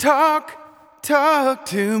Talk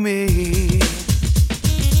to me.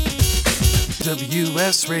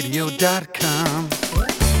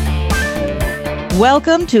 WSRadio.com.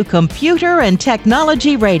 Welcome to Computer and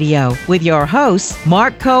Technology Radio with your hosts,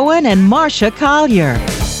 Mark Cohen and Marcia Collier.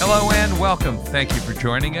 Hello and welcome. Thank you for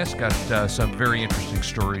joining us. Got some very interesting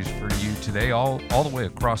stories for you today, all the way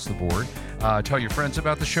across the board. Tell your friends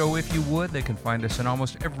about the show if you would. They can find us in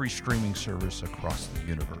almost every streaming service across the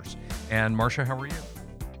universe. And Marcia, how are you?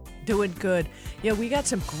 Doing good. Yeah, we got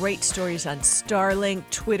some great stories on Starlink.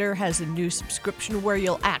 Twitter has a new subscription where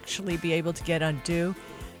you'll actually be able to get undue.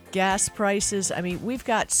 Gas prices. I mean, we've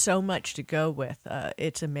got so much to go with.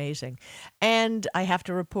 It's amazing. And I have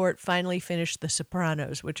to report, finally finished The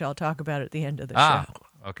Sopranos, which I'll talk about at the end of the show.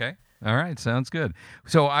 Okay. All right. Sounds good.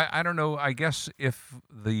 So I don't know. I guess if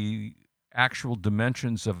the actual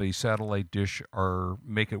dimensions of a satellite dish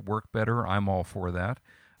make it work better, I'm all for that.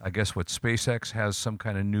 I guess what SpaceX has some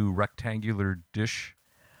kind of new rectangular dish.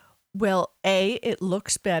 Well, it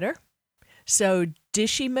looks better. So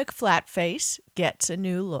Dishy McFlatface gets a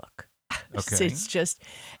new look. Okay.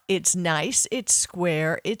 It's nice, it's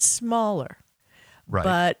square, it's smaller. Right.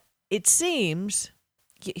 But it seems,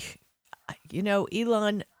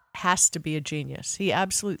 Elon has to be a genius. He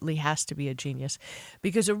absolutely has to be a genius.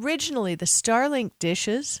 Because originally the Starlink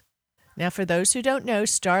dishes, now for those who don't know,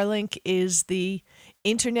 Starlink is the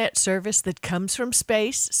internet service that comes from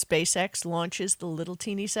space. SpaceX launches the little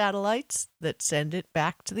teeny satellites that send it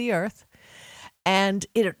back to the Earth. And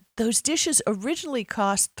those dishes originally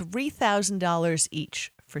cost $3,000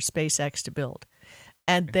 each for SpaceX to build.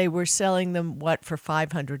 And they were selling them, for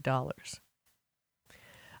 $500.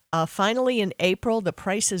 Finally, in April, the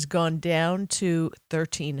price has gone down to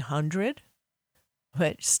 $1,300.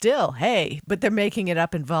 But still, but they're making it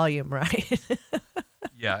up in volume, right?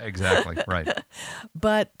 Yeah, exactly. Right.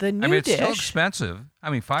 But the new it's dish, still expensive.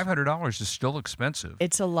 $500 is still expensive.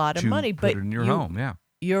 It's a lot of money, put but it in your home, yeah.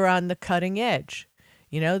 You're on the cutting edge.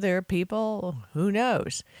 There are people, who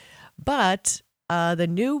knows? But the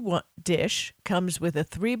new dish comes with a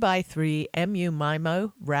 3x3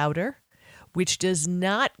 MU-MIMO router, which does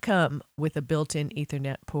not come with a built-in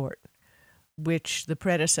Ethernet port, which the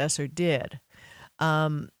predecessor did.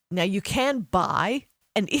 Now, you can buy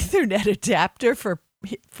an Ethernet adapter from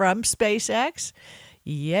SpaceX.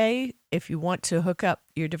 Yay, if you want to hook up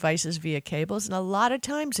your devices via cables. And a lot of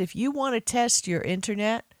times, if you want to test your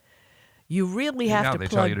internet, you really have to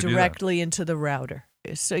plug directly into the router.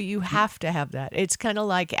 So you have to have that. It's kind of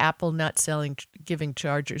like Apple not giving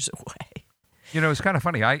chargers away. It's kind of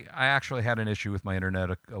funny. I actually had an issue with my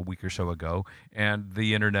internet a week or so ago, and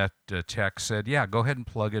the internet tech said, yeah, go ahead and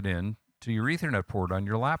plug it in to your Ethernet port on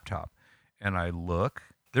your laptop. And I look,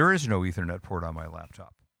 there is no Ethernet port on my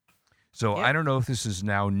laptop. So Yep. I don't know if this is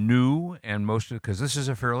now new, and because this is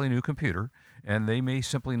a fairly new computer, and they may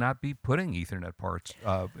simply not be putting Ethernet ports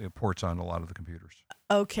on a lot of the computers.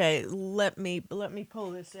 Okay, let me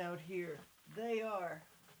pull this out here. They are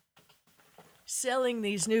selling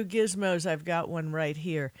these new gizmos. I've got one right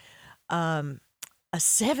here. A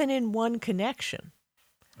 7-in-1 connection.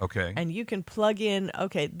 Okay. And you can plug in,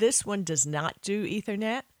 this one does not do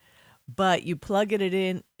Ethernet, but you plug it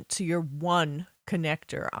in to your one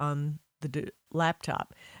connector on the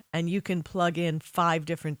laptop, and you can plug in 5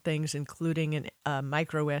 different things, including a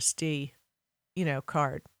micro SD,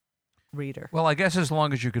 card reader. Well, I guess as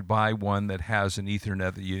long as you could buy one that has an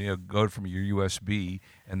Ethernet that you go from your USB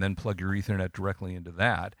and then plug your Ethernet directly into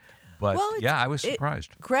that. But I was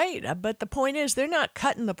surprised. Great, but the point is they're not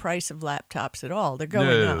cutting the price of laptops at all. They're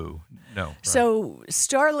going up. No. Right. So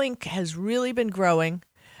Starlink has really been growing.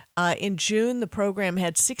 In June, the program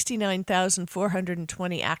had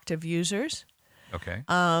 69,420 active users. Okay.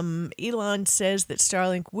 Elon says that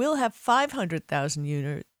Starlink will have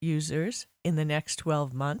 500,000 users in the next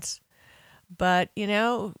 12 months. But,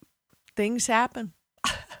 things happen.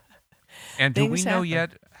 And do we know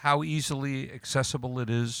yet how easily accessible it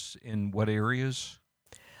is in what areas?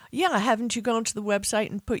 Yeah, haven't you gone to the website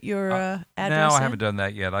and put your address No, I in? haven't done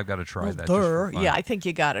that yet. I've got to try that. Just for fun. Yeah, I think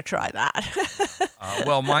you got to try that.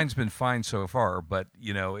 Well, mine's been fine so far, but,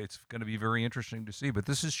 it's going to be very interesting to see. But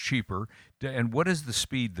this is cheaper. And what is the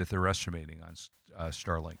speed that they're estimating on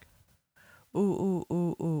Starlink?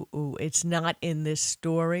 Ooh. It's not in this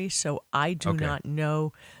story, so I do not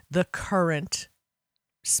know the current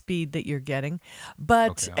speed that you're getting.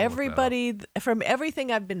 But everybody, from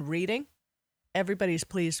everything I've been reading, everybody's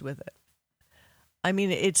pleased with it. I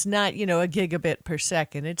mean, it's not, a gigabit per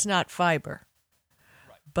second. It's not fiber.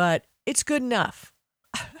 Right. But it's good enough.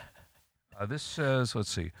 This says,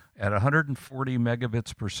 let's see, at 140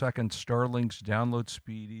 megabits per second, Starlink's download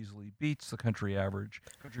speed easily beats the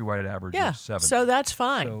countrywide average Yeah, of 7. so that's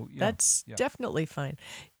fine. So, yeah, That's yeah. definitely fine.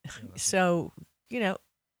 that's So,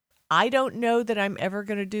 I don't know that I'm ever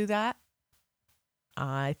going to do that.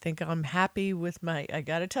 I think I'm happy with I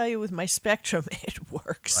got to tell you, with my Spectrum, it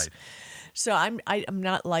works. Right. So I'm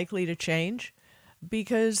not likely to change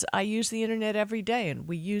because I use the internet every day, and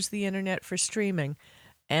we use the internet for streaming.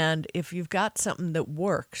 And if you've got something that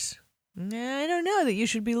works, I don't know that you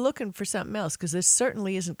should be looking for something else, because this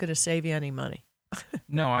certainly isn't going to save you any money.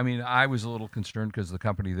 No, I mean, I was a little concerned because the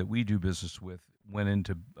company that we do business with went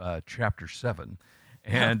into Chapter 7.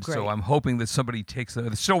 And so great. I'm hoping that somebody takes them.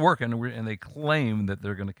 They're still working, and they claim that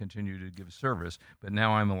they're going to continue to give service. But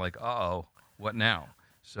now I'm like, uh-oh, what now?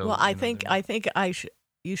 So, Well, I think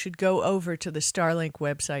you should go over to the Starlink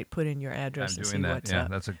website, put in your address, I'm and see doing that. what's Yeah, up.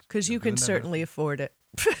 that's Because you I'm can doing that. certainly afford it.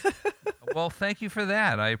 Well, thank you for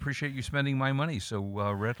that. I appreciate you spending my money so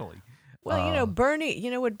readily. Well, Bernie,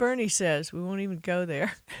 you know what Bernie says? We won't even go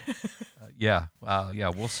there. Yeah,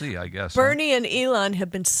 we'll see, I guess. Bernie and Elon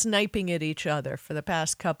have been sniping at each other for the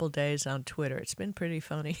past couple days on Twitter. It's been pretty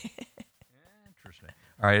funny. Interesting.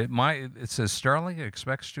 All right, it says Starlink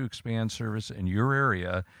expects to expand service in your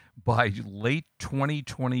area by late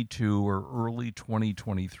 2022 or early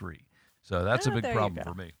 2023. So that's a big there you problem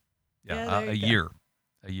go. for me. Yeah, Yeah, there a you go. year.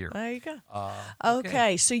 A year. There you go. Okay.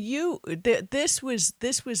 Okay, so this was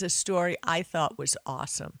a story I thought was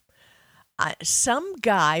awesome. Some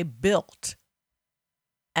guy built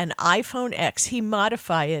an iPhone X. He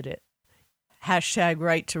modified it.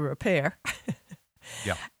 #right to repair.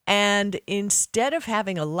 Yeah. And instead of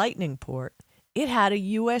having a Lightning port, it had a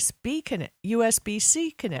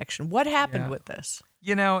USB-C connection. What happened Yeah. with this?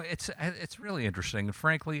 You know, it's really interesting. And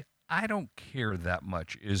frankly, I don't care that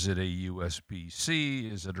much. Is it a USB-C?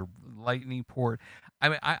 Is it a Lightning port? I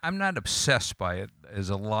mean, I'm not obsessed by it, as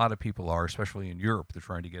a lot of people are, especially in Europe. They're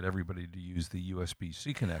trying to get everybody to use the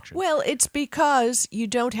USB-C connection. Well, it's because you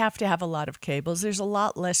don't have to have a lot of cables. There's a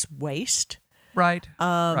lot less waste. Right.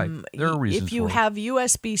 Right. There are reasons If you for it. have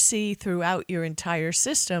USB-C throughout your entire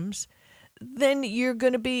systems, then you're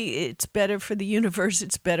going to it's better for the universe.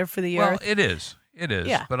 It's better for the Well, earth. it is. It is.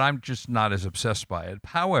 Yeah. But I'm just not as obsessed by it.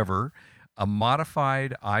 However, a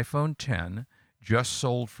modified iPhone 10 just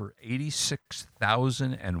sold for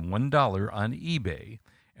 $86,001 on eBay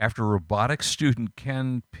after robotics student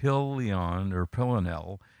Ken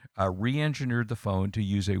Pilonel re-engineered the phone to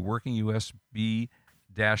use a working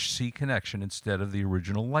USB-C connection instead of the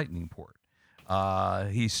original Lightning port.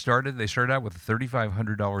 They started out with a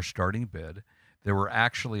 $3,500 starting bid. There were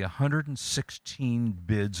actually 116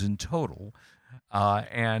 bids in total.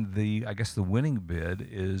 And I guess the winning bid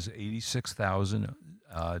is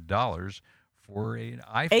 $86,000 for an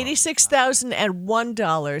iPhone.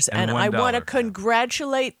 $86,001, and I want to $1,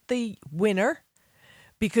 congratulate the winner,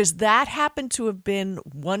 because that happened to have been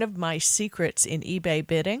one of my secrets in eBay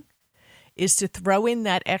bidding, is to throw in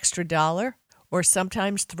that extra dollar, or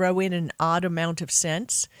sometimes throw in an odd amount of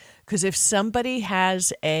cents, because if somebody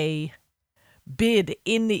has a bid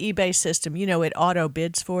in the eBay system, it auto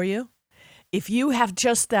bids for you. If you have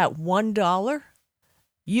just that $1,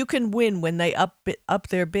 you can win when they up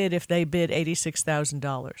their bid if they bid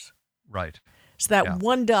 $86,000. Right. So that Yeah.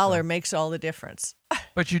 $1 makes all the difference.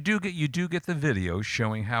 But you do get the video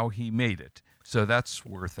showing how he made it. So that's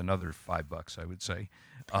worth another $5, I would say.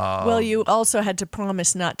 Well, you also had to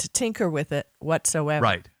promise not to tinker with it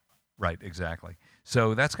whatsoever. Right, exactly.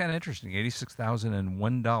 So that's kind of interesting.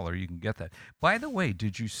 $86,001, you can get that. By the way,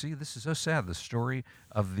 did you see? This is so sad. The story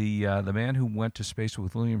of the man who went to space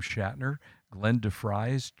with William Shatner, Glenn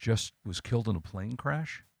DeFries, just was killed in a plane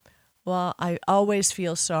crash. Well, I always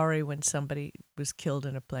feel sorry when somebody was killed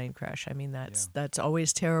in a plane crash. I mean, that's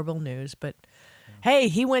always terrible news. But hey,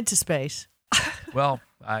 he went to space. Well,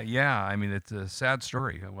 yeah. I mean, it's a sad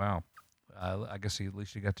story. Wow. I guess at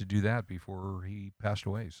least he got to do that before he passed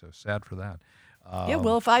away. So sad for that. Yeah,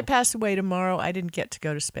 well, if I pass away tomorrow, I didn't get to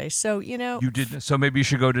go to space. So, You didn't. So maybe you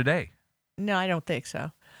should go today. No, I don't think so.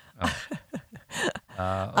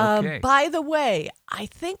 Okay. By the way, I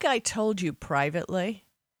think I told you privately,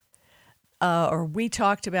 or we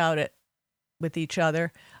talked about it with each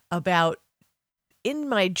other, about in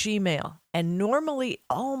my Gmail, and normally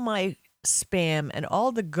all my spam and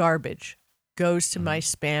all the garbage goes to my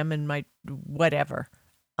spam and my whatever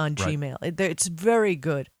on Right. Gmail. It's very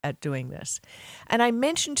good at doing this. And I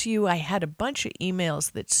mentioned to you I had a bunch of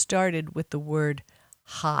emails that started with the word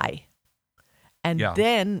hi. And Yeah.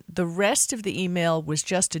 then the rest of the email was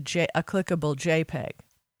just a clickable JPEG.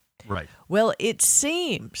 Right. Well, it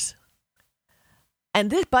seems And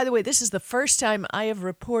this, by the way, this is the first time I have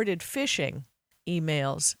reported phishing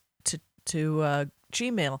emails to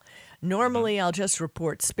Gmail. Normally, I'll just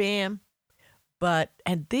report spam,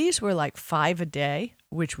 and these were like 5 a day,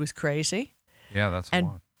 which was crazy. Yeah, that's a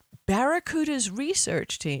lot. Barracuda's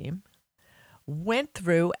research team went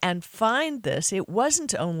through and find this. It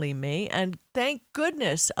wasn't only me, and thank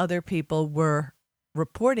goodness other people were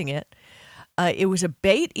reporting it. It was a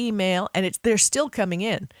bait email, and they're still coming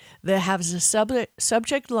in. That has a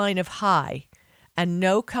subject line of hi and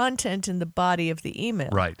no content in the body of the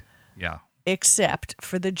email. Right, yeah. Except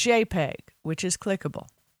for the JPEG, which is clickable.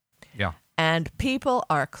 Yeah. And people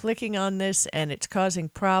are clicking on this, and it's causing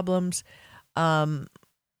problems.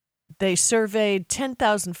 They surveyed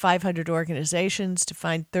 10,500 organizations to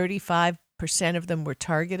find 35% of them were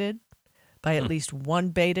targeted by at least one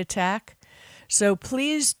bait attack. So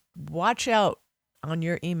please watch out on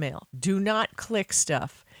your email. Do not click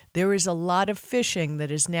stuff. There is a lot of phishing that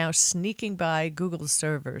is now sneaking by Google's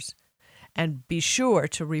servers, and be sure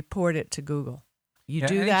to report it to Google. You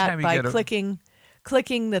do that by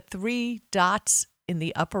clicking the 3 dots in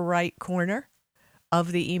the upper right corner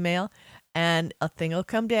of the email, and a thing will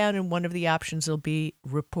come down, and one of the options will be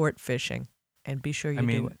report phishing, and be sure you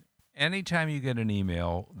do it. Anytime you get an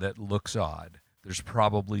email that looks odd, there's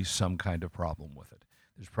probably some kind of problem with it.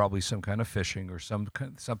 There's probably some kind of phishing or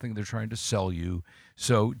something they're trying to sell you.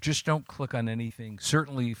 So just don't click on anything,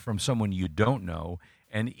 certainly from someone you don't know,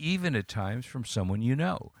 and even at times from someone you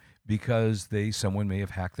know, because someone may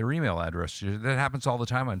have hacked their email address. That happens all the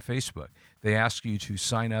time on Facebook. They ask you to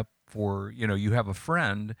sign up for, you have a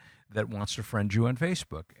friend that wants to friend you on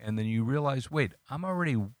Facebook, and then you realize, wait, I'm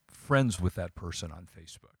already friends with that person on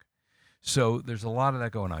Facebook. So there's a lot of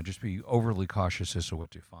that going on. Just be overly cautious as to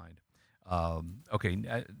what you find.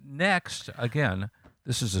 Next, again,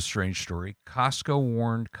 this is a strange story. Costco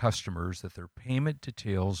warned customers that their payment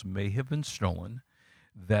details may have been stolen.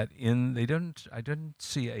 I didn't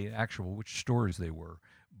see which stores they were,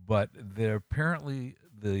 but apparently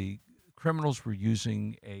the criminals were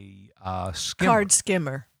using a skimmer. Card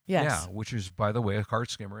skimmer. Yes. Yeah, which is, by the way, a card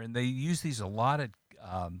skimmer. And they use these a lot at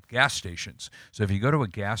gas stations. So if you go to a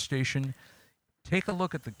gas station, take a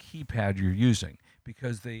look at the keypad you're using,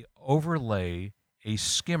 because they overlay a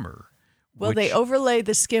skimmer. Well, they overlay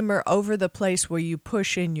the skimmer over the place where you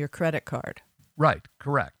push in your credit card. Right,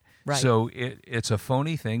 correct. Right. So it's a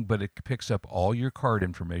phony thing, but it picks up all your card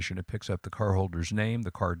information. It picks up the cardholder's name,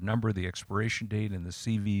 the card number, the expiration date, and the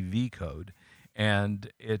CVV code.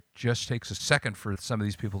 And it just takes a second for some of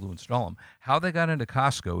these people to install them. How they got into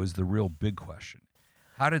Costco is the real big question.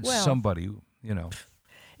 How did somebody,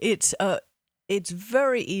 It's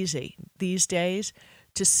very easy these days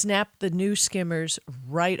to snap the new skimmers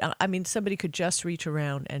right on. I mean, somebody could just reach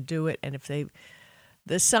around and do it. And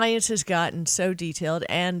the science has gotten so detailed,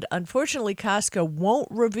 and unfortunately, Costco won't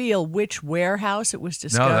reveal which warehouse it was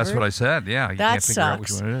discovered. No, that's what I said. Yeah, you can't figure out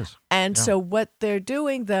which one it is. And so what they're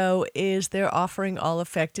doing, though, is they're offering all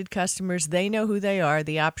affected customers, they know who they are,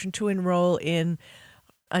 the option to enroll in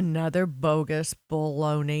another bogus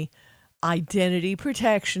baloney identity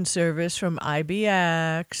protection service from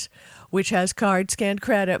IBX, which has card scan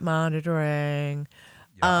credit monitoring.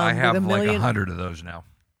 Yeah, I have like 100 of those now.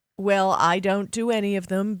 Well, I don't do any of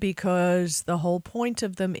them because the whole point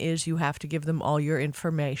of them is you have to give them all your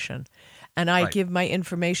information. And I give my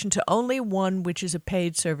information to only one, which is a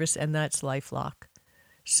paid service, and that's LifeLock.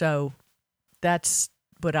 So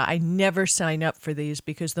but I never sign up for these,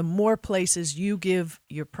 because the more places you give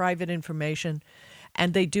your private information,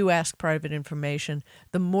 and they do ask private information,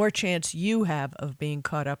 the more chance you have of being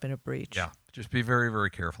caught up in a breach. Yeah. Just be very, very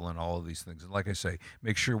careful in all of these things. And like I say,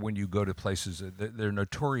 make sure when you go to places, they're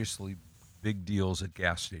notoriously big deals at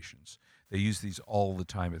gas stations. They use these all the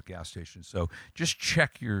time at gas stations. So just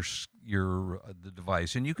check the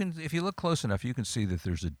device, and you can, if you look close enough, you can see that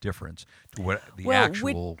there's a difference to what the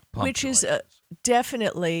actual pump which is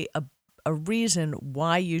definitely a reason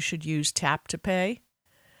why you should use tap to pay,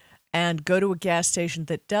 and go to a gas station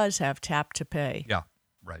that does have tap to pay. Yeah,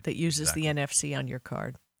 right. That uses the NFC on your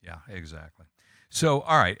card. Yeah, exactly. So,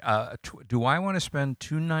 all right, do I want to spend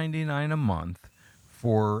 $2.99 a month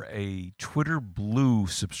for a Twitter Blue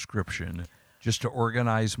subscription just to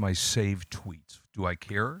organize my saved tweets? Do I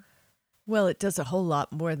care? Well, it does a whole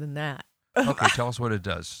lot more than that. Okay, tell us what it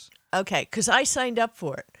does. Okay, because I signed up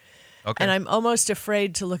for it. Okay. And I'm almost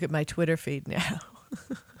afraid to look at my Twitter feed now.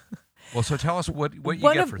 Well, so tell us what you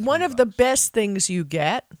get for $3. One of the best things you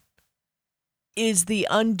get is the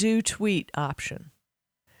undo tweet option.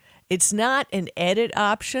 It's not an edit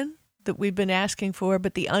option that we've been asking for,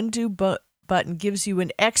 but the undo button gives you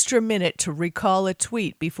an extra minute to recall a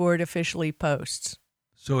tweet before it officially posts.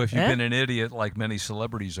 So if you've been an idiot, like many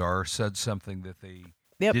celebrities are, said something that they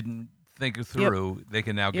didn't think through, they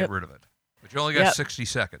can now get rid of it. But you only got 60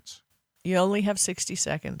 seconds. You only have 60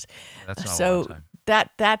 seconds. That's not a lot of time.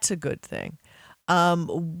 That's a good thing.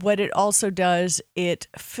 What it also does, it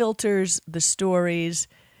filters the stories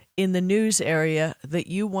in the news area that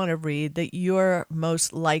you want to read, that you're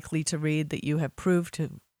most likely to read, that you have proved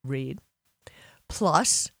to read.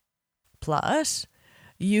 Plus,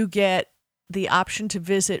 you get the option to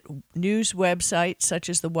visit news websites such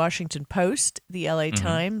as the Washington Post, the LA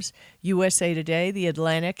Times, USA Today, the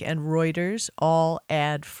Atlantic, and Reuters, all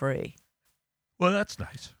ad-free. Well, that's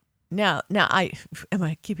nice. Now, am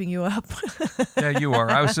I keeping you up? Yeah, you are.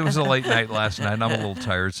 It was a late night last night, and I'm a little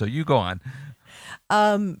tired, so you go on.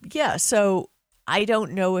 So I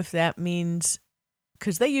don't know if that means,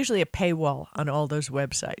 because they usually have paywall on all those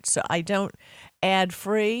websites. So I don't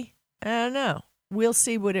ad-free. I don't know. We'll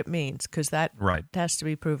see what it means, because that has to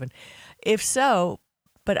be proven. If so,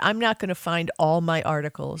 but I'm not going to find all my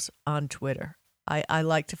articles on Twitter. I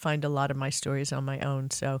like to find a lot of my stories on my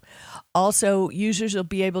own. So also, users will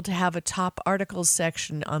be able to have a top articles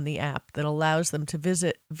section on the app that allows them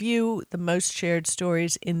to view the most shared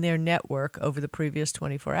stories in their network over the previous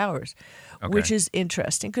 24 hours, which is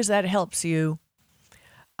interesting because that helps you,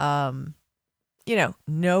 know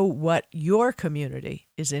what your community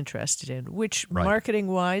is interested in, which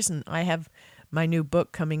marketing-wise, and I have my new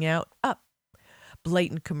book coming out,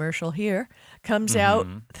 blatant commercial here, comes out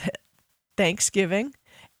Thanksgiving,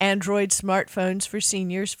 Android smartphones for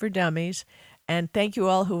seniors for dummies, and thank you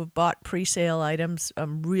all who have bought pre-sale items.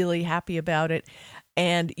 I'm really happy about it,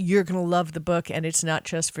 and you're going to love the book, and it's not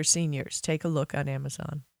just for seniors. Take a look on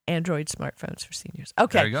Amazon. Android smartphones for seniors.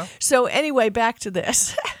 Okay, there you go. So anyway, back to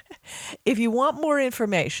this. If you want more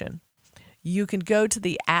information, you can go to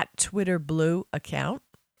the @TwitterBlue account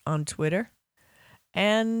on Twitter,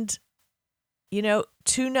 and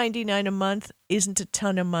 $2.99 a month isn't a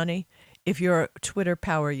ton of money if you're a Twitter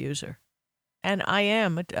power user. And I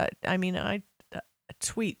am. I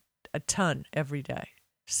tweet a ton every day.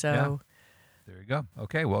 So there you go.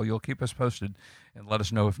 Okay, well, you'll keep us posted and let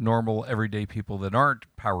us know if normal, everyday people that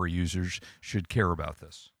aren't power users should care about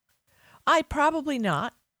this. Probably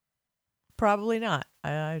not. Probably not.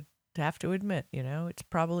 I have to admit, it's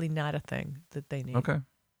probably not a thing that they need. Okay.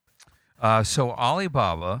 So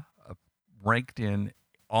Alibaba ranked in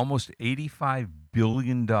almost $85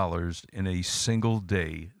 billion in a single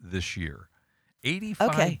day this year.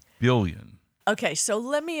 $85 billion. Okay, so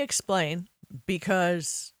let me explain,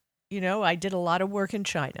 because, I did a lot of work in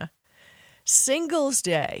China. Singles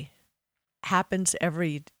Day happens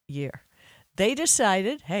every year. They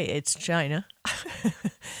decided, hey, it's China,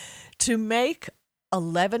 to make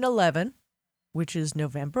 11/11, which is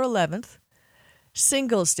November 11th,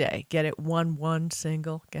 Singles Day. Get it? 1-1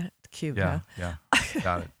 single. Get it? Cute, huh? Yeah.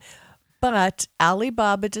 Got it. But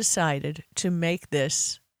Alibaba decided to make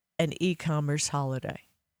this an e-commerce holiday.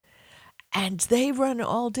 And they run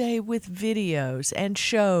all day with videos and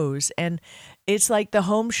shows, and it's like the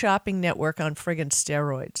Home Shopping Network on friggin'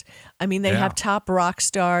 steroids. I mean, they have top rock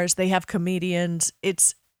stars, they have comedians.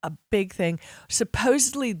 It's a big thing.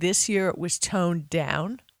 Supposedly this year it was toned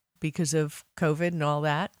down because of COVID and all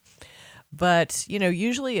that. But,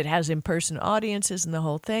 usually it has in-person audiences and the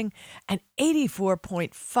whole thing. And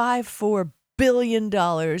 $84.54 billion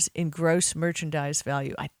in gross merchandise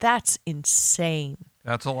value. That's insane.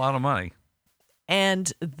 That's a lot of money.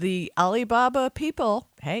 And the Alibaba people,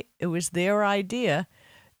 hey, it was their idea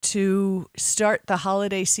to start the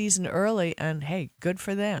holiday season early. And, hey, good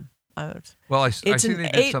for them. Well, I see they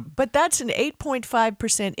did some... But that's an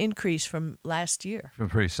 8.5% increase from last year. From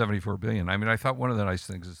 $74 billion. I mean, I thought one of the nice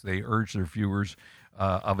things is they urged their viewers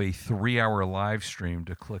of a 3-hour live stream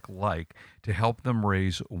to click like to help them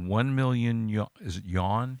raise 1 million is it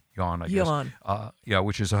yuan? Yuan, I guess. Yuan.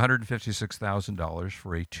 Which is $156,000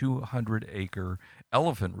 for a 200-acre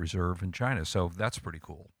elephant reserve in China. So that's pretty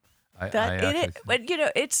cool. But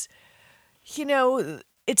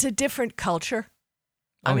it's a different culture.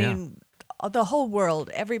 I mean, the whole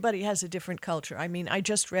world, everybody has a different culture. I mean, I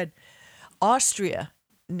just read Austria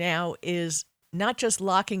now is not just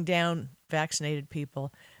locking down vaccinated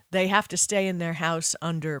people. They have to stay in their house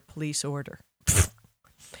under police order.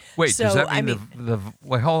 Wait, does that mean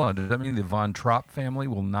wait, hold on. Does that mean the Von Trapp family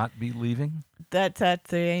will not be leaving? That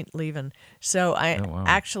they ain't leaving. So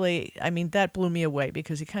actually, that blew me away,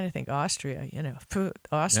 because you kind of think Austria,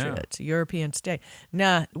 Austria, it's a European state.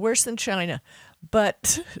 Nah, worse than China.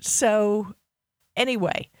 But so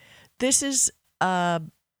anyway, this is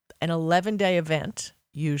an 11-day event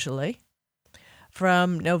usually.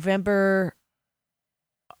 from November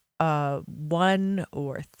 1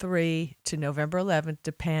 or 3 to November 11th.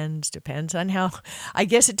 Depends on how, I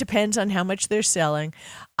guess it depends on how much they're selling.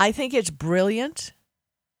 I think it's brilliant.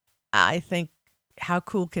 I think, how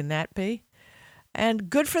cool can that be? And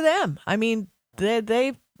good for them. I mean,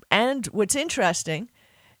 they and what's interesting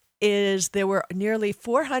is there were nearly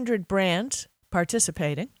 400 brands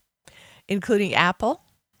participating, including Apple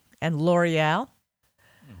and L'Oreal,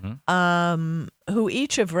 who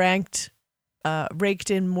each have raked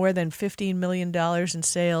in more than $15 million in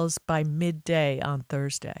sales by midday on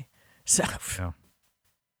Thursday. So, yeah.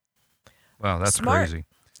 Wow, that's smart. crazy.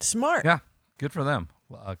 Smart. Yeah, good for them.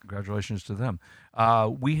 Congratulations to them.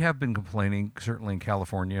 We have been complaining, certainly in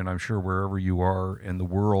California, and I'm sure wherever you are in the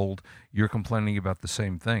world, you're complaining about the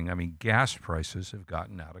same thing. I mean, gas prices have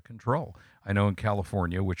gotten out of control. I know in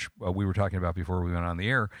California, which we were talking about before we went on the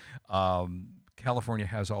air, California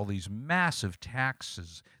has all these massive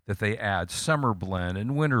taxes that they add, summer blend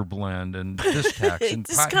and winter blend and this tax. And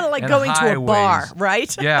it's kind of like going to a bar,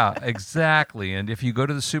 right? Yeah, exactly. And if you go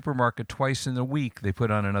to the supermarket twice in a week, they put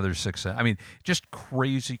on another 6 cents. I mean, just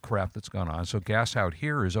crazy crap that's gone on. So gas out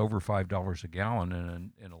here is over $5 a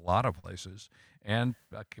gallon in a lot of places. And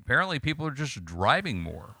apparently people are just driving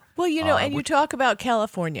more. Well, and you talk about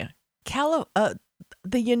California. The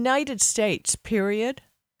United States, period,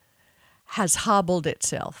 has hobbled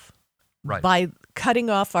itself by cutting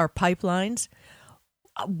off our pipelines.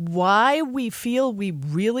 Why we feel we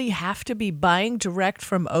really have to be buying direct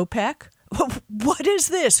from OPEC? What is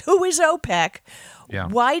this? Who is OPEC? Yeah.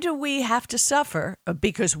 Why do we have to suffer?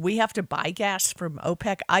 Because we have to buy gas from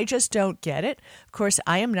OPEC? I just don't get it. Of course,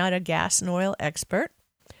 I am not a gas and oil expert,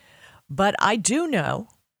 but I do know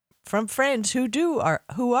from friends who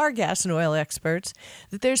are gas and oil experts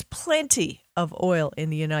that there's plenty of oil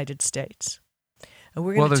in the United States. And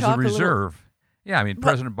we're going to talk a reserve. I mean,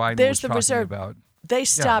 President Biden was talking about. They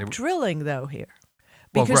stopped drilling though here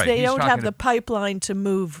because they don't have the pipeline to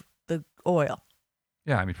move the oil.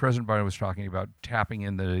 Yeah, I mean, President Biden was talking about tapping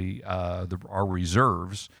in our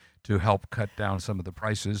reserves to help cut down some of the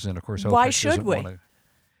prices, and of course, OPEC why should we?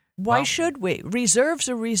 Why should we? Reserves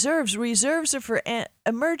are reserves. Reserves are for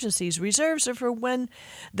emergencies. Reserves are for when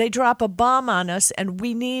they drop a bomb on us and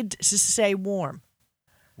we need to stay warm.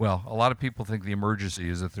 Well, a lot of people think the emergency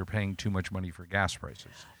is that they're paying too much money for gas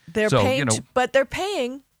prices. But they're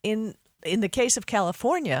paying in the case of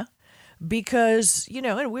California because,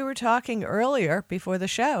 and we were talking earlier before the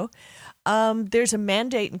show, there's a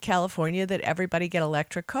mandate in California that everybody get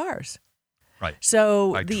electric cars. Right.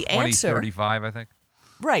 So by the 2035, I think.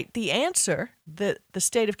 Right. The answer that the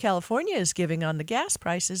state of California is giving on the gas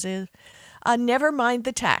prices is never mind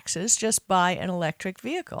the taxes, just buy an electric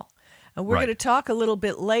vehicle. And we're going to talk a little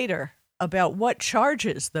bit later about what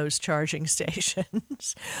charges those charging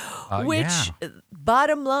stations, which,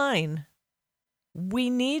 bottom line,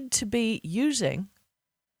 we need to be using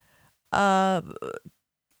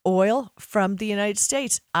oil from the United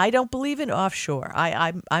States. I don't believe in offshore.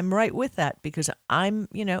 I'm right with that because I'm,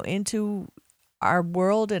 into our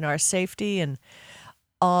world and our safety and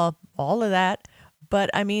all of that. But,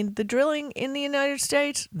 I mean, the drilling in the United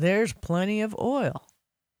States, there's plenty of oil.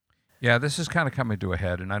 Yeah, this is kind of coming to a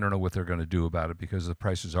head, and I don't know what they're going to do about it because the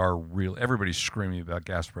prices are real. Everybody's screaming about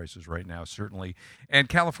gas prices right now, certainly. And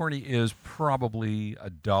California is probably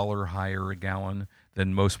 $1 higher a gallon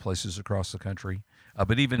than most places across the country.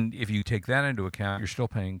 But even if you take that into account, you're still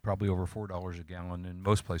paying probably over $4 a gallon in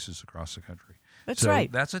most places across the country. That's right.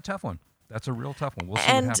 So that's a tough one. That's a real tough one. We'll see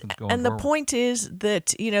what happens going forward. And the point is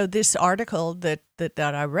that, this article that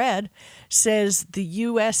I read says the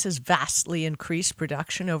U.S. has vastly increased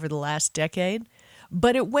production over the last decade,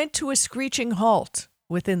 but it went to a screeching halt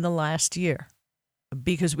within the last year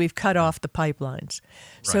because we've cut off the pipelines. Right.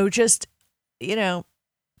 So just,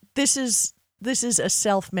 this is a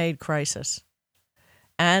self-made crisis.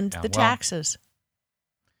 And taxes.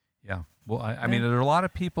 Yeah. Well, I mean, there are a lot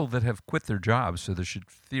of people that have quit their jobs, so there should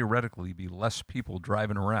theoretically be less people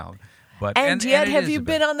driving around. But and yet, have you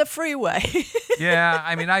been on the freeway? Yeah,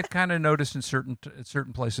 I mean, I've kind of noticed in certain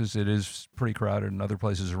places it is pretty crowded, and other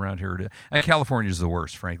places around here, and California is the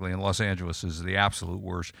worst, frankly, and Los Angeles is the absolute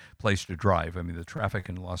worst place to drive. I mean, the traffic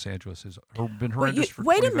in Los Angeles has been horrendous for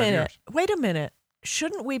 25 years. Wait a minute.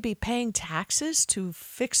 Shouldn't we be paying taxes to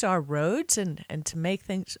fix our roads and to make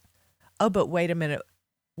things? Oh, but wait a minute.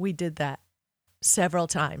 We did that several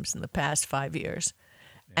times in the past 5 years,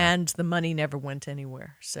 and the money never went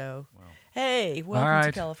anywhere. So, hey,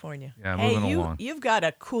 welcome to California. Yeah, moving along. You've got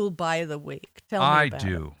a cool buy of the week. Tell me about it. I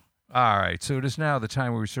do. All right. So it is now the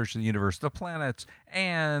time where we search the universe, the planets,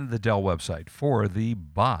 and the Dell website for the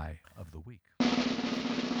buy of the week.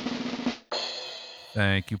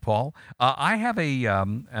 Thank you, Paul. I have a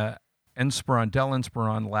Dell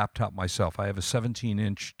Inspiron laptop myself. I have a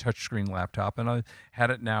 17-inch touchscreen laptop, and I've had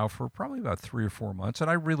it now for probably about 3 or 4 months, and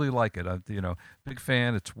I really like it. Big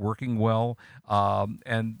fan. It's working well,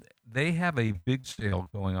 and they have a big sale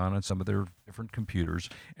going on some of their different computers,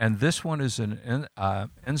 and this one is an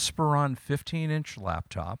Inspiron 15-inch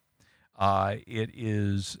laptop.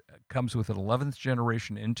 It comes with an 11th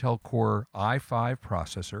generation Intel Core i5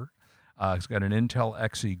 processor. It's got an Intel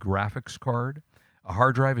Xe graphics card. A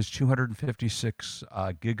hard drive is 256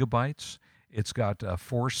 gigabytes. It's got a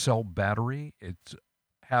 4-cell battery. It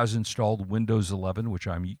has installed Windows 11, which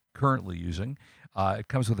I'm currently using. It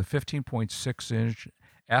comes with a 15.6-inch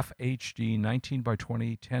FHD 19 by 20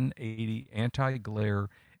 1080 anti-glare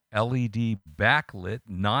LED backlit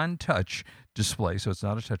non-touch display, so it's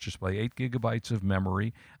not a touch display. 8 gigabytes of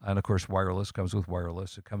memory, and of course wireless. Comes with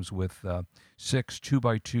wireless. It comes with 6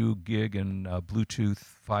 2x2 gig and Bluetooth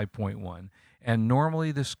 5.1. And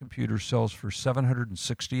normally this computer sells for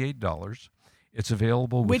 $768. It's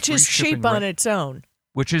available with which free is shipping cheap on its own.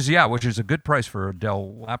 which is a good price for a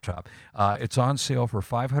Dell laptop. It's on sale for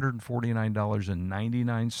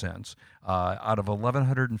 $549.99. Out of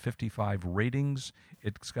 1,155 ratings,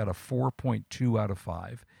 it's got a 4.2 out of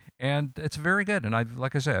 5. And it's very good. And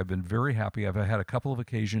like I say, I've been very happy. I've had a couple of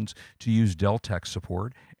occasions to use Dell tech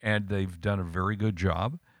support, and they've done a very good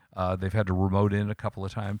job. They've had to remote in a couple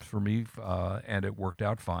of times for me, and it worked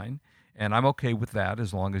out fine. And I'm okay with that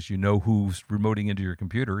as long as you know who's remoting into your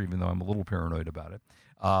computer, even though I'm a little paranoid about it.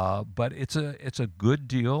 But it's a good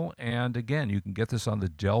deal. And again, you can get this on the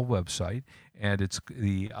Dell website, and it's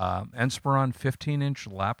the Inspiron 15-inch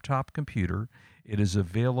laptop computer. It is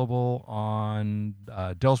available on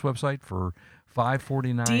Dell's website for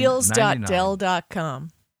 $549.99. Deals.dell.com.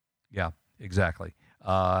 Yeah, exactly.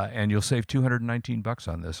 And you'll save $219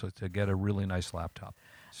 on this to get a really nice laptop.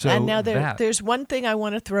 So and now there's one thing I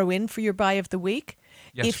want to throw in for your buy of the week.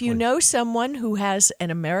 Yes, if you please. know someone who has an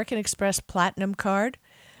American Express Platinum card,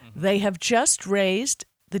 they have just raised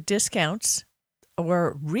the discounts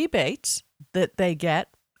or rebates that they get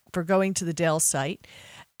for going to the Dell site,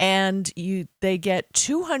 and they get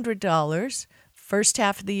 $200 first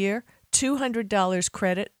half of the year, $200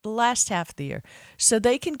 credit the last half of the year. So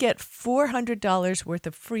they can get $400 worth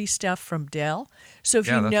of free stuff from Dell. So if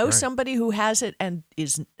you know great. somebody who has it and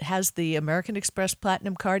has the American Express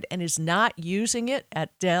Platinum card and is not using it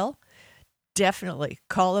at Dell, definitely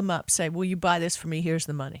call them up. Say, will you buy this for me? Here's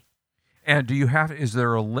the money. And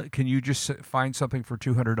can you just find something for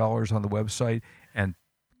 $200 on the website and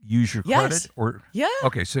use your credit? Or yeah.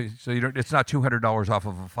 Okay, so it's not $200 off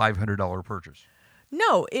of a $500 purchase.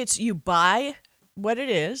 No, it's you buy what it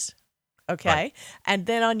is, okay? Right. And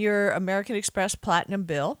then on your American Express Platinum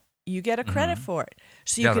bill, you get a credit for it.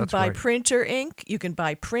 So you can that's buy great. printer ink, you can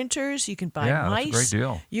buy printers, you can buy mice. That's a great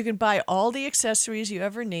deal. You can buy all the accessories you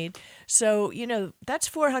ever need. So, that's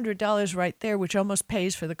 $400 right there, which almost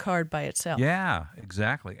pays for the card by itself. Yeah,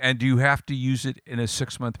 exactly. And do you have to use it in a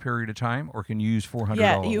 6-month period of time, or can you use $400?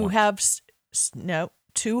 Yeah, you have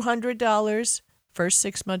 $200 first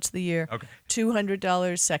 6 months of the year. Okay.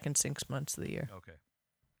 $200 second 6 months of the year. Okay.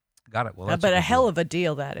 Got it. Well, that's but a good hell deal. of a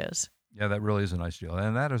deal that is. Yeah, that really is a nice deal.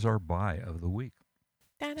 And that is our buy of the week.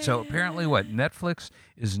 So apparently Netflix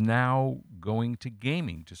is now going to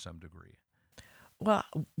gaming to some degree. Well,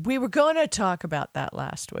 we were going to talk about that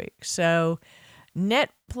last week. So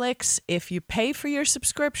Netflix, if you pay for your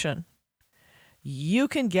subscription, you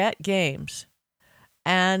can get games.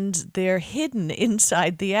 And they're hidden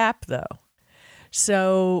inside the app, though.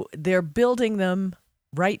 So they're building them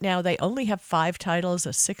right now. They only have 5 titles. A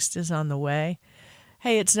 6th is on the way.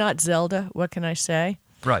 Hey, it's not Zelda. What can I say?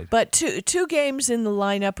 Right. But two games in the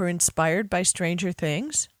lineup are inspired by Stranger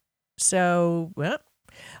Things. So,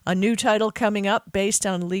 a new title coming up based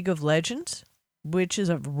on League of Legends, which is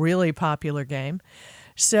a really popular game.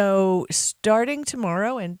 So, starting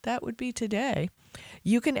tomorrow, and that would be today,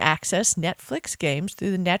 you can access Netflix games through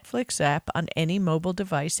the Netflix app on any mobile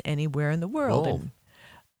device anywhere in the world. Whoa.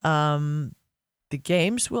 And the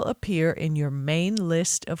games will appear in your main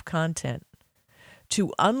list of content.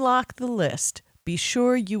 To unlock the list, be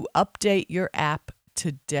sure you update your app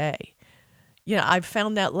today. I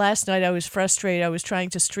found that last night. I was frustrated. I was trying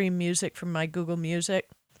to stream music from my Google Music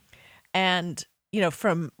and,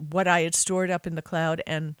 from what I had stored up in the cloud,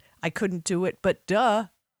 and I couldn't do it. But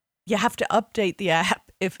you have to update the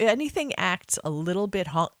app. If anything acts a little bit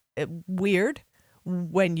weird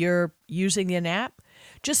when you're using an app,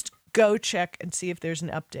 just go check and see if there's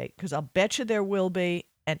an update, because I'll bet you there will be,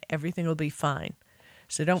 and everything will be fine.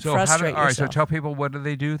 So don't frustrate yourself. All right, so tell people, what do?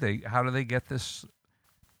 How do they get this?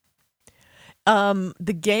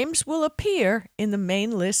 The games will appear in the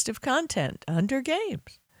main list of content under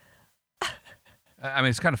games. I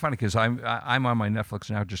mean, it's kind of funny because I'm on my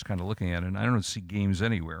Netflix now, just kind of looking at it, and I don't see games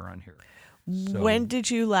anywhere on here. So, When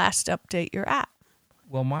did you last update your app?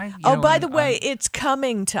 well, By the way, it's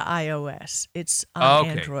coming to iOS. It's on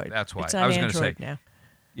okay, Android. that's why. It's on I was going to Android say now.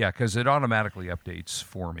 yeah, because it automatically updates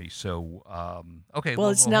for me. So okay. Well,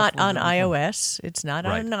 it's not hopefully on that'll be fun. iOS. It's not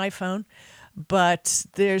Right. on an iPhone. But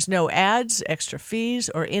there's no ads, extra fees,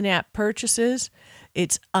 or in-app purchases.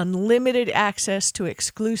 It's unlimited access to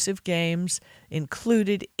exclusive games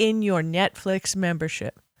included in your Netflix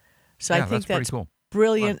membership. So Yeah, I think that's pretty that's cool.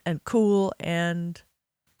 brilliant and cool. And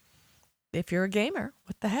if you're a gamer,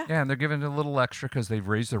 what the heck? Yeah, and they're giving it a little extra because they've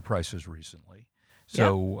raised their prices recently.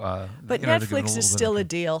 So, But they're giving Netflix is still a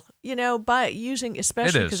deal, by using,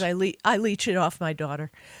 especially because I leech it off my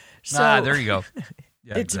daughter. So there you go.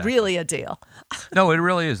 Yeah, it's exactly. really a deal. No, it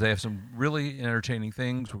really is. They have some really entertaining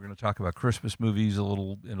things. We're going to talk about Christmas movies in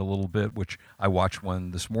a little bit, which I watched one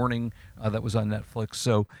this morning that was on Netflix.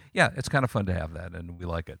 So yeah, it's kind of fun to have that, and we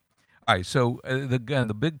like it. All right, so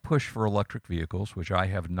the big push for electric vehicles, which I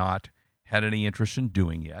have not had any interest in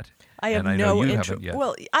doing yet. I have and I know no you interest. haven't yet.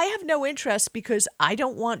 Well, I have no interest because I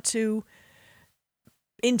don't want to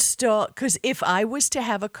install. Because if I was to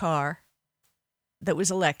have a car that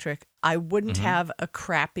was electric, I wouldn't Mm-hmm. have a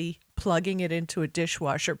crappy plugging it into a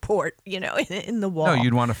dishwasher port, in the wall. No,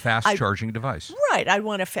 you'd want a fast charging device. Right. I'd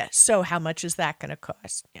want a fast. So how much is that going to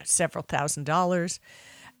cost? Several $1,000s.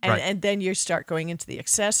 And, Right. and then you start going into the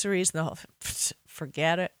accessories and the whole,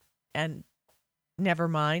 forget it. And never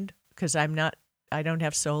mind, because I don't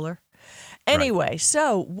have solar. Anyway,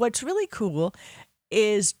 So what's really cool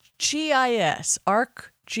is GIS,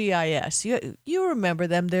 ArcGIS. You remember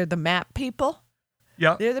them. They're the map people.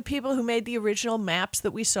 Yeah. They're the people who made the original maps that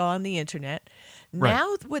we saw on the internet. Right.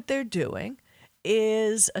 Now what they're doing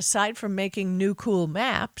is, aside from making new cool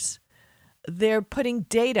maps, they're putting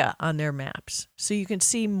data on their maps so you can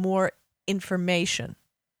see more information.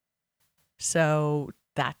 So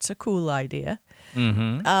that's a cool idea.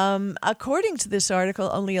 Mm-hmm. According to this article,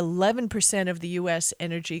 only 11% of the U.S.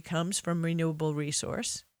 energy comes from renewable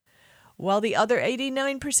resource, while the other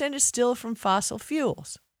 89% is still from fossil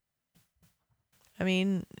fuels. I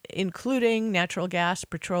mean, including natural gas,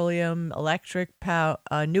 petroleum, electric power,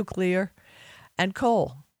 nuclear, and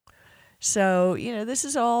coal. So, this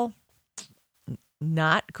is all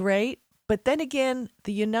not great. But then again,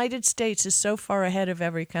 the United States is so far ahead of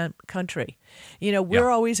every country. We're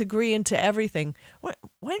always agreeing to everything. Why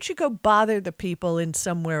don't you go bother the people in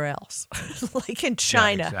somewhere else, like in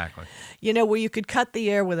China? Yeah, exactly. Where you could cut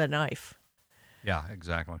the air with a knife. Yeah,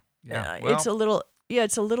 exactly. Yeah, It's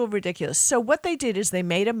a little ridiculous. So what they did is they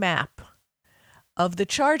made a map of the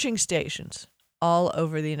charging stations all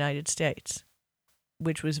over the United States,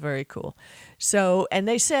 which was very cool. So, and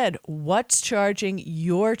they said, what's charging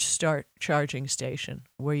your charging station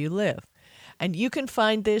where you live? And you can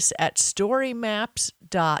find this at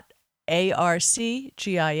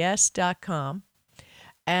storymaps.arcgis.com.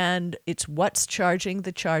 And it's what's charging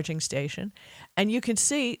the charging station. And you can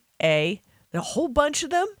see, a whole bunch of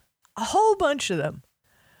them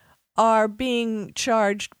are being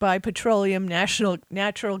charged by petroleum,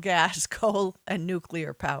 natural gas, coal, and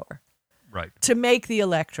nuclear power. Right. To make the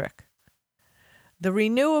electric. The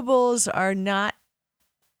renewables are not.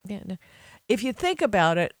 If you think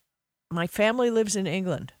about it, my family lives in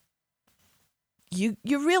England.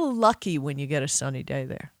 You're real lucky when you get a sunny day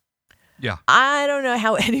there. Yeah. I don't know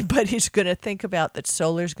how anybody's going to think about that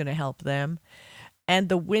solar's going to help them. And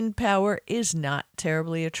the wind power is not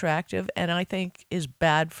terribly attractive, and I think is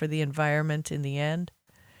bad for the environment in the end,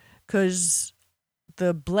 because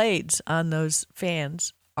the blades on those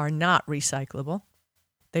fans are not recyclable.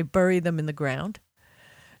 They bury them in the ground.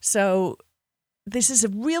 So this is a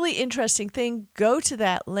really interesting thing. Go to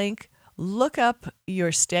that link, look up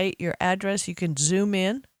your state, your address. You can zoom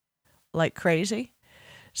in like crazy.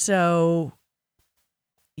 So,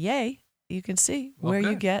 yay, you can see where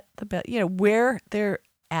you get the best, where they're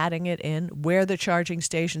adding it in, where the charging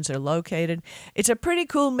stations are located. It's a pretty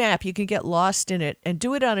cool map. You can get lost in it and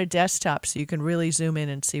do it on a desktop so you can really zoom in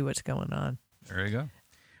and see what's going on. There you go.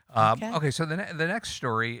 Okay. Okay, so the next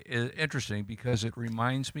story is interesting because it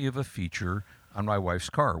reminds me of a feature on my wife's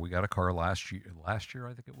car. We got a car last year,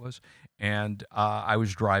 I think it was, and I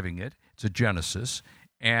was driving it. It's a Genesis,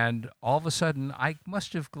 and all of a sudden, I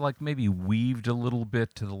must have maybe weaved a little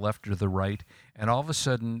bit to the left or the right, and all of a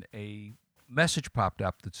sudden, a message popped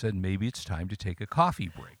up that said maybe it's time to take a coffee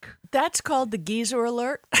break. That's called the geezer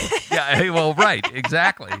alert. Yeah, well, right,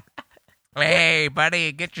 exactly. Hey,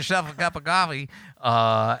 buddy, get yourself a cup of coffee.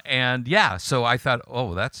 And yeah, so I thought,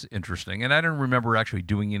 oh, that's interesting. And I didn't remember actually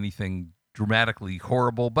doing anything dramatically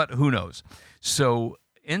horrible, but who knows? So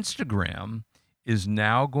Instagram is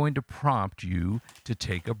now going to prompt you to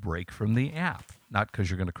take a break from the app. Not because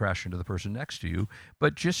you're going to crash into the person next to you,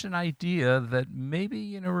 but just an idea that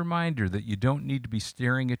maybe, a reminder that you don't need to be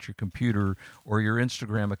staring at your computer or your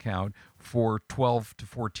Instagram account for 12 to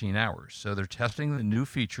 14 hours. So they're testing the new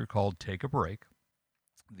feature called Take a Break.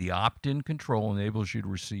 The opt-in control enables you to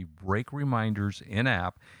receive break reminders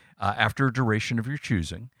in-app after a duration of your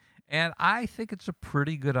choosing. And I think it's a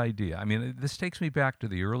pretty good idea. I mean, this takes me back to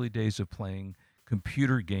the early days of playing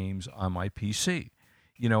computer games on my PC.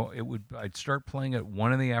 I'd start playing at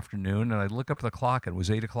 1 in the afternoon, and I'd look up at the clock, and it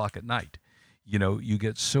was 8 o'clock at night. You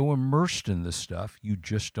get so immersed in this stuff, you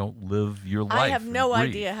just don't live your life. I have and no breathe.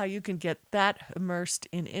 idea how you can get that immersed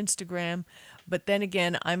in Instagram. But then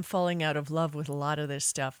again, I'm falling out of love with a lot of this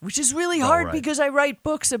stuff, which is really hard right. because I write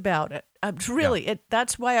books about it.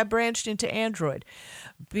 That's why I branched into Android,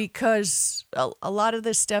 because a lot of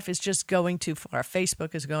this stuff is just going too far.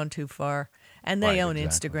 Facebook has gone too far, and they Right, own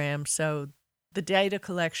exactly. Instagram. So the data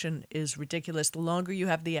collection is ridiculous. The longer you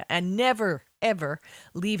have and never, ever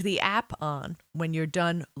leave the app on when you're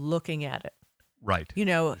done looking at it. Right.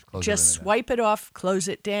 Close Just everything down. swipe it off, close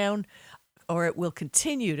it down, or it will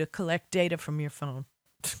continue to collect data from your phone.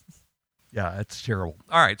 Yeah, it's terrible.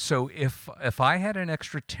 All right, so if I had an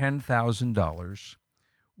extra $10,000,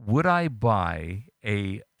 would I buy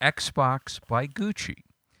a Xbox by Gucci?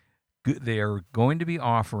 They are going to be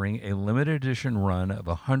offering a limited edition run of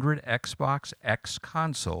 100 Xbox X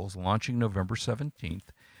consoles launching November 17th.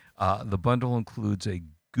 The bundle includes a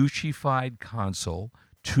Gucci-fied console,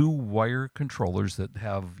 2 wire controllers that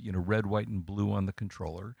have red, white, and blue on the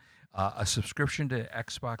controller, a subscription to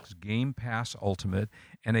Xbox Game Pass Ultimate,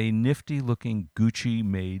 and a nifty-looking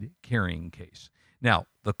Gucci-made carrying case. Now,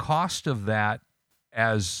 the cost of that,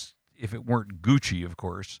 as if it weren't Gucci, of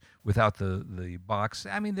course, without the box,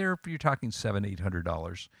 I mean, you're talking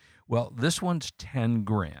 $700-800. Well, this one's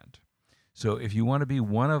 $10,000. So if you want to be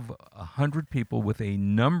one of 100 people with a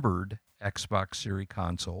numbered Xbox Series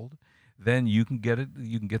console, then you can get it.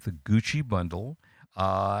 You can get the Gucci bundle,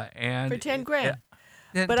 and For $10,000.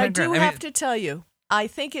 Yeah, But I $10,000. do have to tell you, I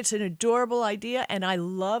think it's an adorable idea, and I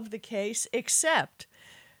love the case, except,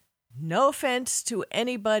 no offense to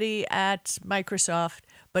anybody at Microsoft,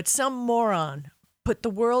 but some moron put the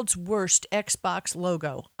world's worst Xbox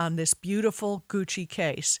logo on this beautiful Gucci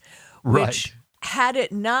case, which, Right. had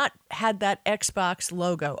it not had that Xbox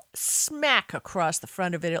logo smack across the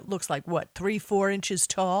front of it, it looks like, 3-4 inches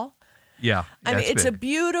tall? Yeah, I mean, it's a big.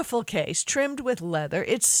 beautiful case, trimmed with leather.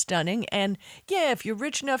 It's stunning. And yeah, if you're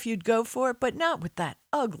rich enough, you'd go for it, but not with that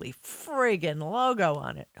ugly friggin' logo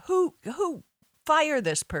on it. Who fire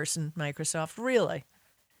this person, Microsoft? Really?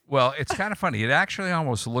 Well, it's kind of funny. It actually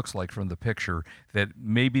almost looks like from the picture that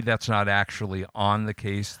maybe that's not actually on the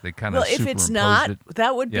case. They kind of Well, if it's superimposed not, it.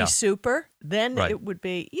 that would Yeah. be super. Then Right. it would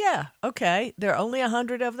be, yeah, okay. There are only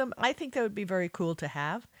 100 of them. I think that would be very cool to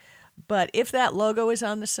have. But if that logo is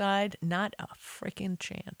on the side, not a freaking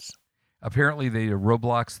chance. Apparently,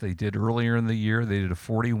 Roblox they did earlier in the year. They did a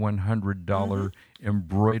 $4,100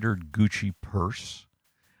 embroidered Gucci purse.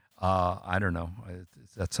 I don't know.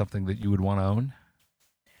 Is that something that you would want to own?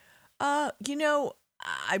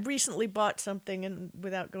 I recently bought something, and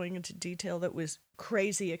without going into detail, that was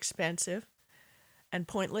crazy expensive and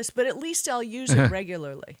pointless, but at least I'll use it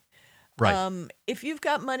regularly. Right. If you've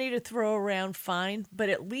got money to throw around, fine, but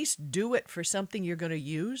at least do it for something you're going to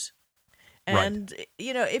use. Right. And,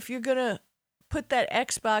 if you're going to put that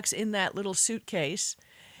Xbox in that little suitcase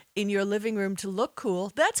in your living room to look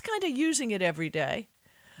cool, that's kind of using it every day.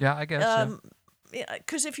 Yeah, I guess. So.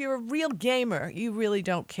 Because if you're a real gamer, you really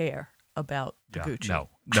don't care about the Yeah, Gucci.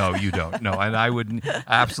 No, you don't. No, and I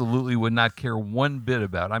absolutely would not care one bit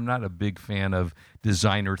about. I'm not a big fan of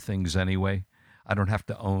designer things anyway. I don't have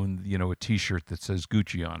to own, a T-shirt that says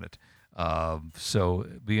Gucci on it. So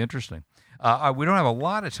it'd be interesting. We don't have a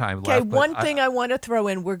lot of time Okay, left. but one thing I want to throw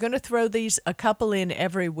in, we're going to throw a couple in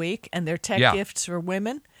every week, and they're tech Yeah. gifts for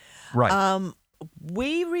women. Right.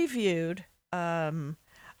 We reviewed a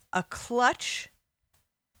Clutch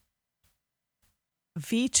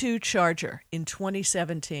V2 charger in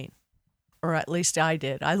 2017, or at least I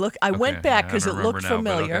did. I went Okay, back I because don't it looked remember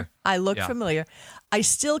now, but familiar. okay. I looked Yeah. familiar. I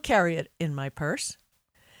still carry it in my purse.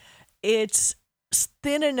 It's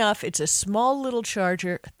thin enough. It's a small little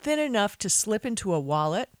charger, thin enough to slip into a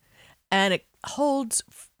wallet, and it holds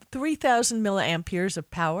 3,000 milliamperes of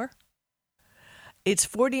power. It's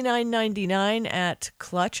 $49.99 at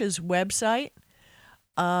Clutch's website.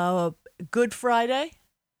 Good Friday.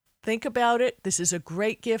 Think about it. This is a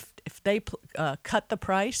great gift if they cut the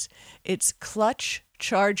price. It's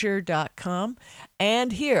clutchcharger.com.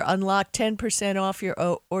 And here, unlock 10% off your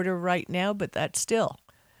order right now, but that's still.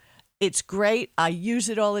 It's great. I use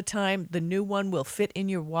it all the time. The new one will fit in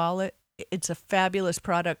your wallet. It's a fabulous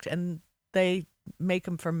product, and they make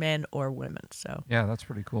them for men or women. So Yeah, that's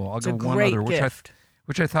pretty cool. I'll it's go a one great other, gift.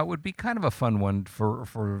 which I thought would be kind of a fun one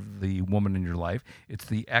for the woman in your life. It's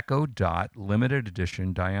the Echo Dot limited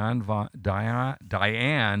edition Diane von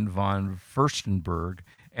Furstenberg,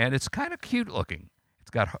 and it's kind of cute looking. It's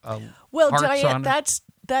got Well, hearts Diane, on it.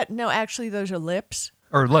 no, actually, those are lips.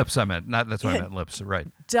 Or lips, I meant. Not that's what I meant, lips, right.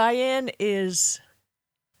 Diane is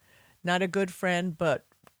not a good friend, but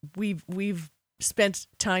we've spent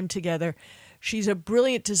time together. She's a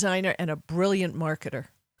brilliant designer and a brilliant marketer.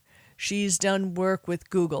 She's done work with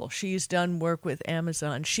Google. She's done work with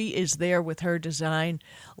Amazon. She is there with her design,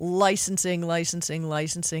 licensing,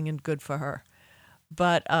 and good for her.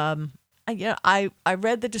 But I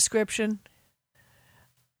read the description.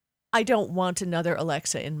 I don't want another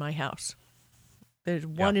Alexa in my house.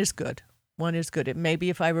 One is good. One is good. It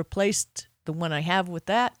maybe if I replaced the one I have with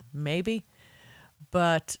that, maybe.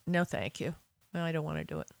 But no, thank you. No, I don't want to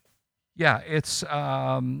do it. Yeah, it's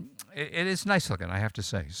it is nice looking, I have to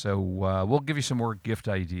say. So we'll give you some more gift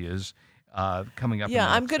ideas coming up. Yeah, in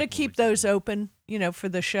the I'm next going to couple keep weeks. those open, for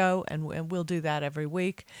the show, and we'll do that every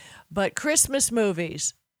week. But Christmas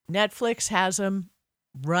movies, Netflix has them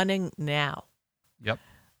running now. Yep.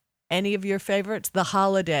 Any of your favorites? The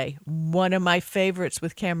Holiday, one of my favorites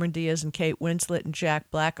with Cameron Diaz and Kate Winslet and Jack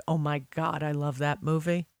Black. Oh my God, I love that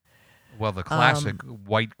movie. Well, the classic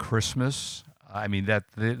White Christmas. I mean, that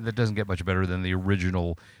doesn't get much better than the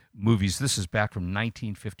original movies. This is back from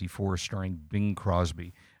 1954, starring Bing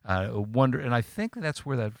Crosby. And I think that's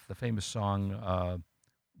where the famous song,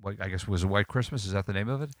 I guess, was White Christmas. Is that the name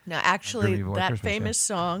of it? Now, actually, White that Christmas, famous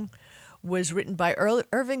song was written by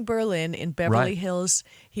Irving Berlin in Beverly Right. Hills.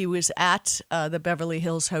 He was at the Beverly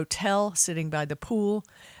Hills Hotel sitting by the pool,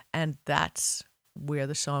 and that's where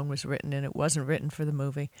the song was written, and it wasn't written for the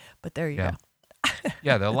movie. But there you Yeah. go.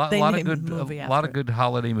 Yeah, there are They a lot of named good, the movie a lot after of good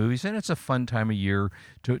holiday movies, and it's a fun time of year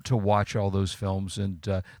to watch all those films. And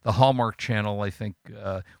the Hallmark Channel, I think,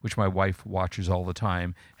 which my wife watches all the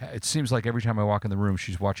time, it seems like every time I walk in the room,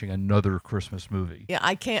 she's watching another Christmas movie. Yeah,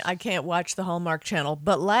 I can't watch the Hallmark Channel.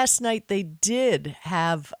 But last night they did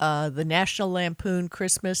have the National Lampoon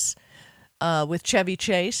Christmas with Chevy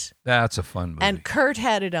Chase. That's a fun movie. And Kurt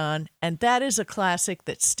had it on, and that is a classic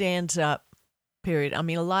that stands up, period. I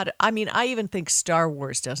mean, I even think Star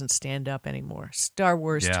Wars doesn't stand up anymore. Star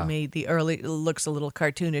Wars, Yeah. to me, the early looks a little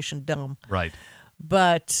cartoonish and dumb. Right.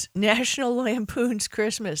 But National Lampoon's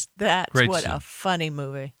Christmas, that's Great what scene. a funny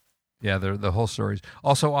movie. Yeah, the whole stories.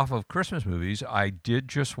 Also, off of Christmas movies, I did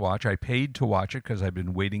just watch, I paid to watch it because I've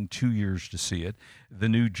been waiting 2 years to see it, the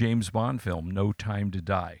new James Bond film, No Time to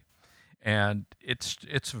Die. And it's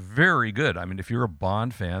very good. I mean, if you're a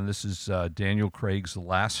Bond fan, this is Daniel Craig's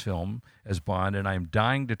last film as Bond, and I'm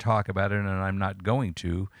dying to talk about it, and I'm not going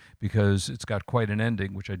to because it's got quite an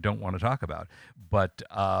ending, which I don't want to talk about. But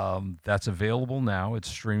that's available now. It's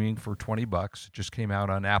streaming for $20. It just came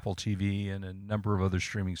out on Apple TV and a number of other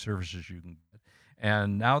streaming services you can get.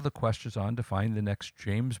 And now the quest is on to find the next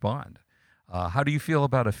James Bond. How do you feel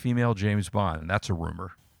about a female James Bond? That's a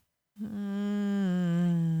rumor.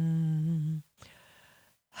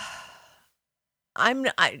 I'm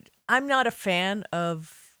not a fan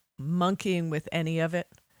of monkeying with any of it.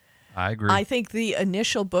 I agree. I think the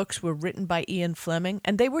initial books were written by Ian Fleming,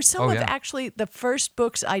 and they were some Oh, of yeah. actually the first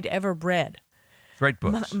books I'd ever read. Great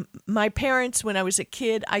books. My parents, when I was a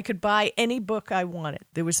kid, I could buy any book I wanted.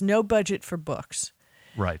 There was no budget for books.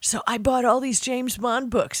 Right. So I bought all these James Bond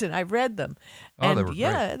books and I read them. Oh, and they were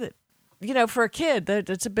great. For a kid,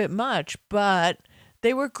 that's a bit much, but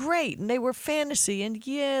they were great and they were fantasy. And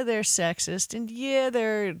yeah, they're sexist and yeah,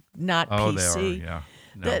 they're not Oh, PC. they are, yeah.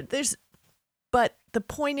 No. But the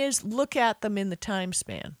point is, look at them in the time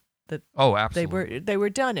span that Oh, absolutely. they were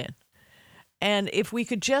done in. And if we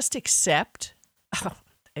could just accept,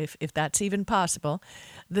 if that's even possible,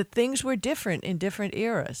 that things were different in different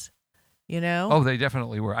eras, Oh, they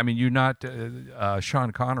definitely were. I mean,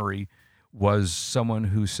 Sean Connery was someone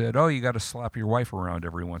who said, oh, you got to slap your wife around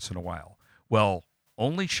every once in a while. Well,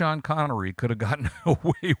 only Sean Connery could have gotten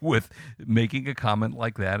away with making a comment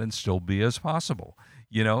like that and still be as possible.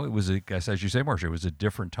 It was, as you say, Marcia, it was a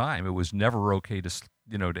different time. It was never okay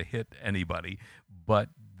to hit anybody, but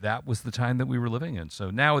that was the time that we were living in. So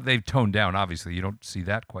now they've toned down. Obviously, you don't see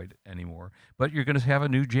that quite anymore. But you're going to have a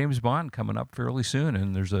new James Bond coming up fairly soon,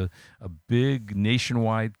 and there's a big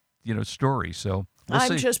nationwide story. So we'll I'm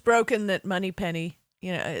see. just broken that Moneypenny,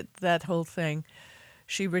 that whole thing.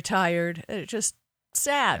 She retired. Just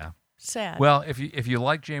sad. Yeah. Sad. Well, if you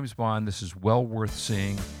like James Bond, this is well worth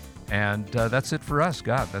seeing. And that's it for us.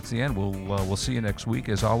 God, that's the end. We'll see you next week.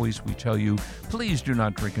 As always, we tell you, please do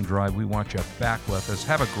not drink and drive. We want you back with us.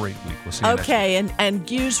 Have a great week. We'll see you next week. Okay, and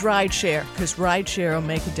use rideshare, because rideshare will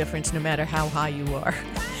make a difference no matter how high you are.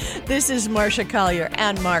 This is Marcia Collier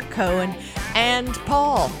and Mark Cohen and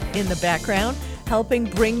Paul in the background, helping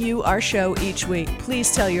bring you our show each week.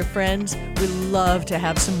 Please tell your friends. We'd love to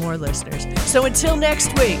have some more listeners. So until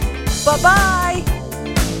next week, bye-bye.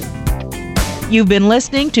 You've been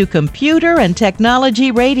listening to Computer and Technology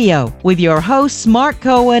Radio with your hosts Mark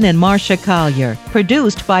Cohen and Marcia Collier,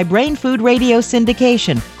 produced by Brain Food Radio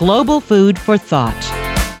Syndication, Global Food for Thought.